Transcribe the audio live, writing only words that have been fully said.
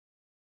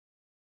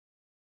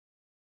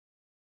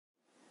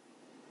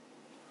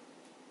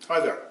Hi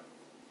there.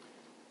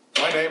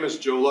 My name is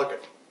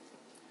w.Luckett,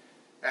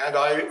 and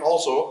I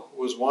also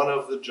was one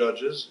of the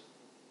judges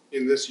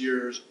in this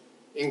year's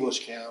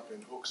English camp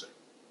in Hokusei.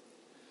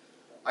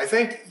 I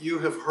think you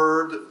have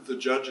heard the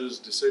judges'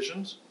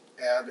 decisions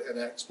and an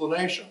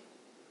explanation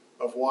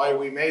of why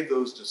we made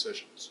those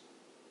decisions.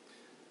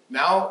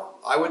 Now,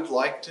 I would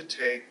like to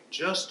take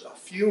just a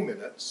few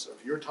minutes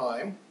of your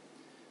time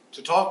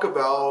to talk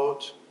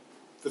about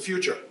the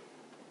future.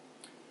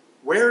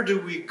 Where do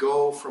we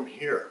go from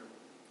here?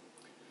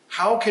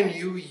 How can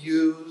you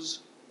use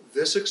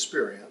this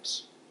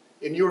experience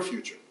in your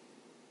future?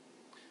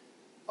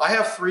 I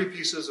have 3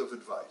 pieces of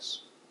advice.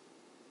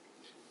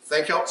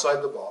 Think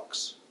outside the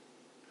box,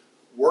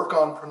 work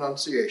on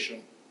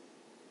pronunciation,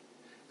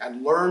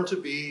 and learn to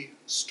be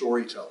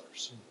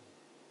storytellers.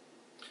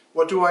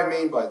 What do I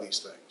mean by these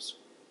things?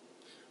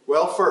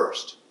 Well,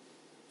 first,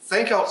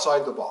 think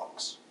outside the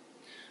box.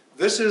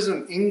 This is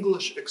an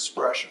English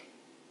expression.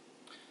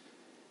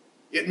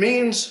 It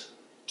means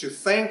to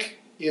think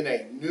in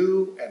a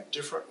new and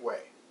different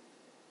way.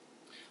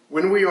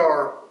 When we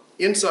are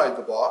inside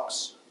the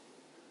box,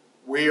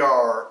 we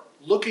are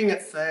looking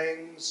at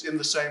things in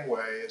the same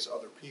way as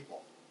other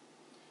people.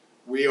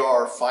 We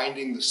are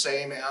finding the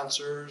same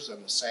answers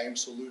and the same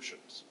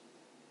solutions.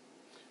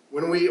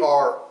 When we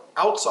are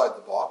outside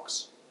the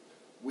box,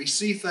 we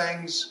see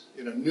things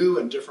in a new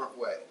and different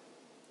way.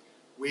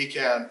 We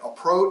can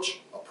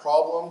approach a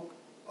problem,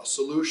 a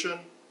solution,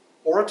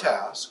 or a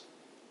task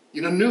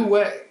in a new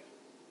way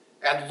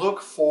and look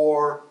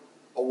for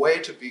a way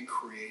to be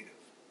creative.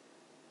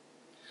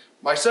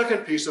 My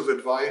second piece of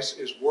advice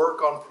is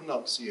work on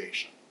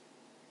pronunciation.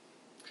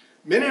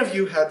 Many of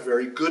you had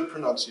very good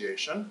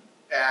pronunciation,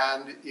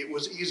 and it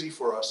was easy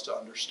for us to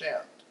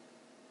understand.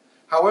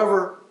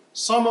 However,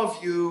 some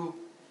of you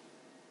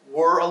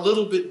were a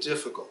little bit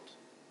difficult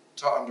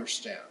to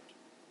understand.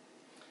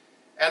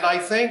 And I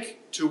think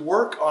to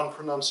work on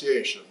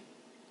pronunciation,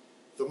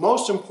 the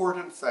most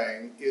important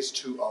thing is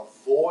to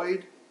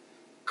avoid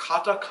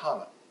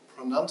katakana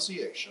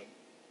pronunciation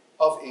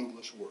of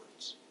English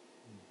words.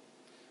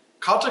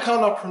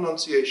 Katakana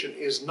pronunciation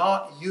is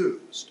not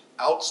used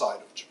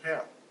outside of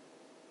Japan.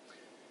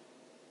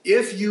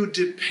 If you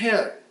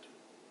depend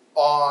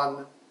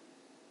on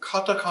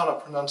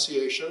katakana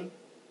pronunciation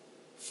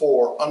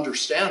for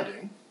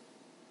understanding,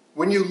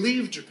 when you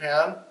leave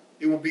Japan,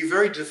 it will be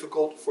very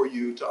difficult for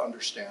you to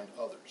understand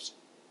others.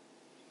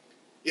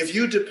 If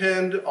you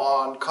depend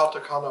on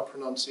katakana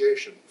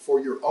pronunciation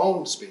for your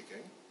own speaking,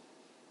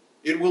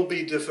 it will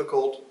be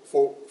difficult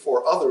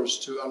for others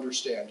to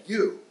understand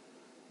you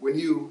when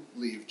you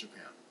leave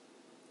Japan.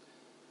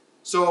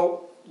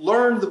 So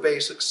learn the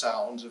basic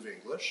sounds of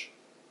English,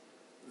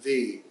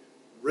 the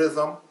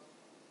rhythm,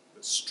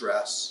 the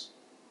stress,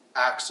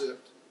 accent,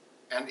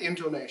 and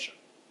intonation.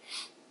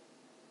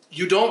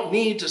 You don't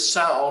need to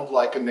sound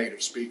like a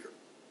native speaker.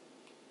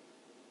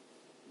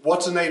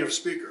 What's a native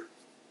speaker?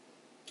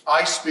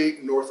 I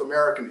speak North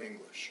American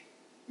English.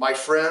 My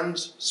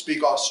friends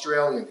speak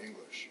Australian English.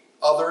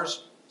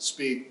 Others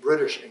speak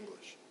British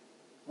English.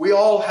 We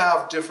all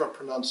have different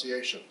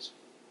pronunciations.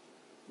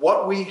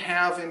 What we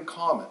have in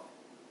common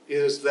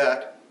is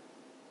that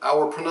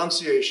our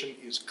pronunciation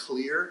is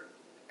clear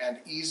and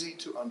easy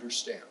to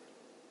understand.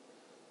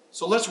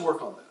 So let's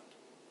work on that.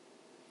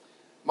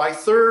 My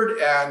third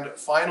and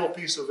final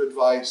piece of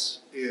advice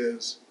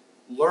is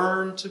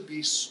learn to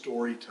be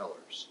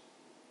storytellers.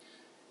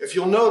 If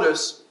you'll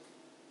notice,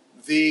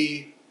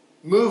 the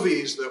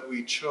movies that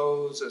we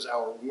chose as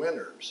our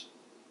winners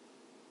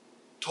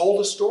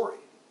told a story.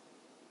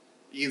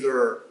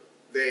 Either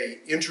they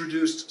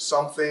introduced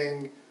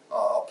something,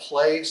 a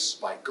place,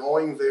 by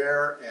going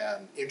there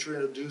and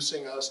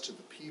introducing us to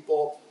the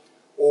people,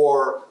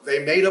 or they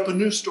made up a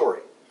new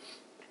story.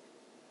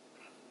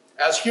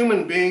 As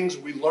human beings,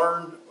 we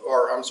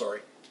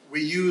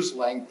use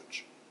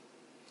language.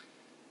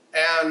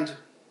 And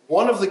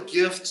one of the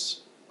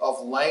gifts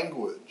of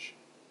language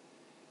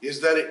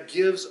is that it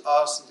gives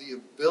us the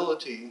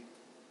ability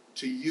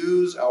to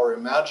use our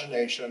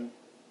imagination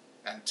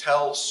and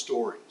tell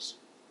stories.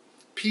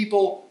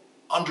 People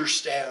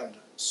understand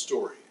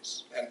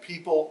stories, and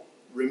people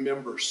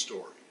remember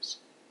stories.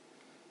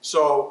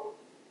 So,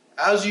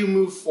 as you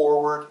move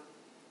forward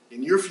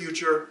in your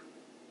future,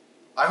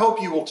 I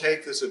hope you will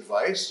take this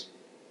advice,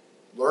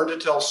 learn to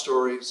tell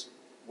stories,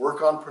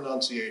 work on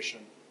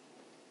pronunciation,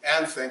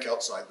 and think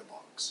outside the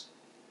box.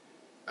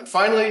 And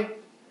finally,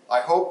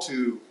 I hope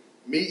to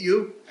meet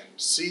you and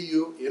see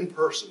you in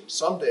person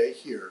someday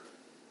here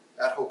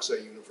at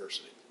Hokusei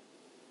University.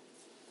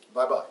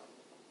 Bye-bye.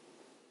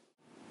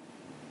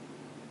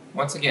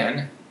 Once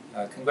again,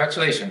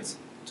 congratulations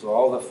to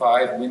all the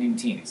 5 winning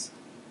teams.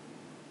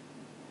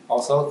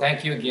 Also,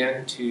 thank you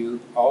again to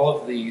all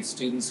of the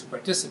students who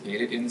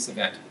participated in this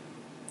event.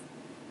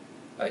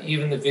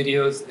 Even the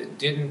videos that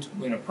didn't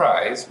win a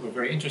prize were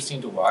very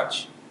interesting to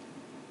watch,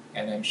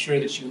 and I'm sure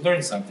that you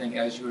learned something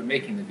as you were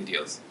making the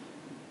videos.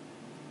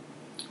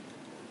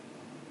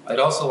 I'd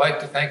also like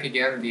to thank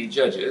again the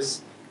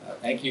judges.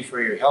 Thank you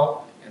for your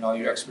help and all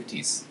your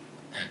expertise.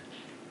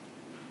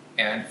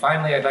 And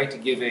finally, I'd like to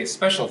give a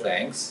special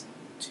thanks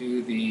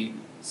to the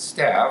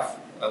staff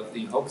of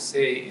the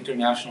Hokusei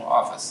International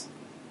Office.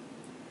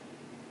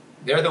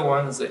 They're the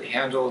ones that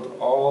handled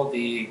all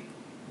the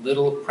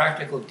little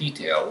practical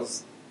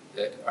details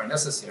that are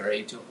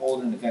necessary to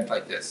hold an event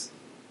like this.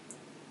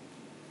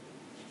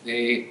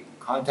 They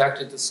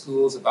contacted the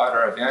schools about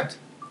our event,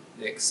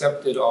 they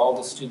accepted all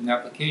the student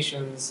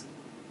applications,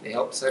 they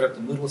helped set up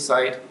the Moodle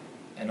site,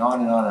 and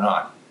on and on and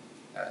on.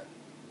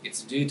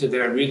 It's due to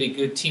their really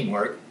good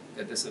teamwork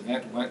that this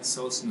event went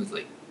so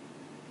smoothly.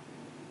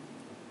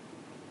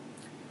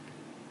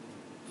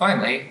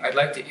 Finally, I'd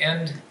like to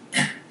end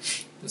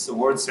this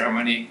award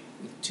ceremony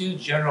with 2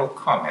 general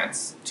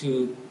comments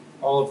to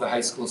all of the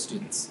high school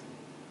students.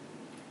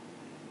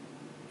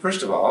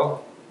 First of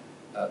all,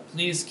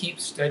 please keep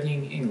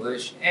studying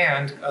English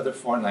and other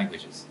foreign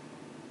languages.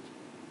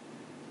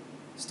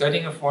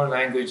 Studying a foreign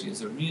language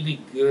is a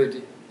really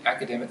good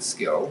academic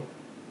skill.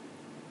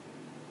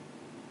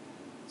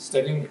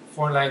 Studying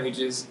foreign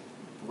languages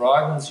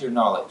broadens your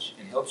knowledge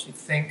and helps you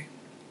think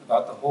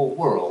about the whole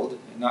world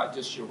and not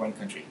just your one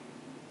country.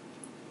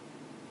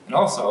 And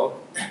also,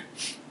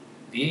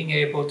 being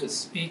able to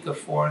speak a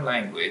foreign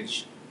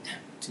language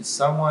to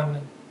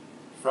someone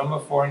from a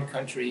foreign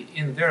country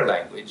in their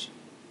language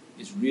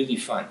is really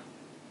fun.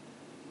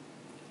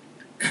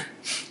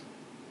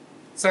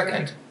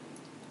 Second,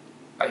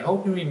 I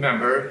hope you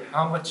remember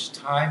how much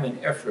time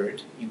and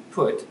effort you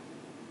put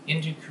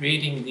into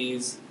creating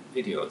these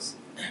videos.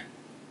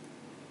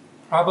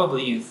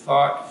 Probably you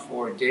thought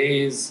for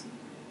days,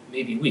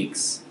 maybe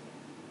weeks.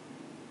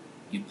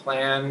 You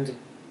planned,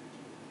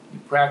 you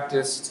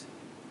practiced,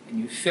 and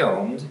you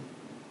filmed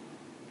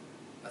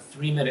a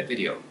 3-minute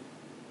video.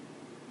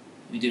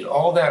 We did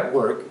all that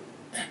work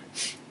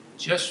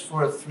just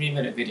for a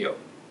 3-minute video.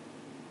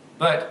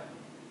 But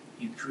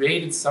you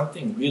created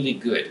something really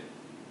good.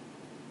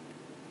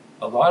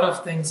 A lot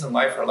of things in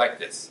life are like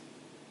this.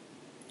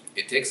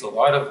 It takes a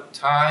lot of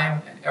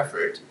time and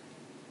effort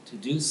to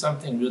do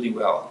something really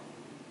well.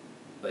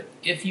 But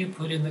if you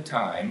put in the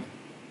time,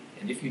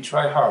 and if you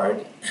try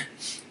hard,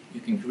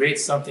 you can create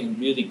something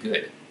really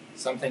good.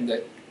 Something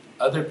that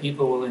other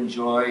people will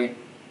enjoy,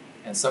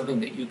 and something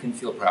that you can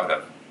feel proud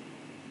of.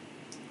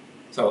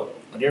 So,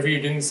 whenever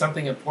you're doing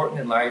something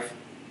important in life,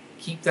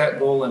 keep that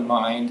goal in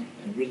mind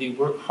and really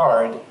work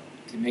hard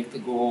to make the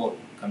goal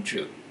come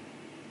true.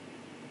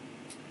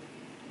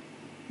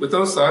 With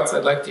those thoughts,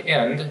 I'd like to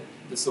end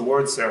this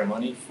award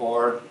ceremony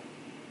for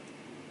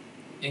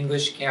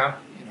English Camp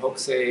in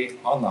Hokusei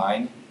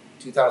Online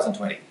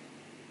 2020.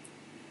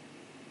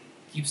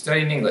 Keep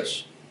studying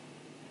English.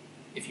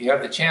 If you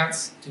have the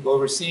chance to go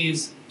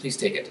overseas, please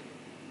take it.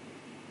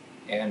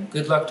 And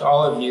good luck to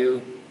all of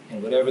you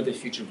in whatever the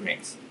future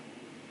brings.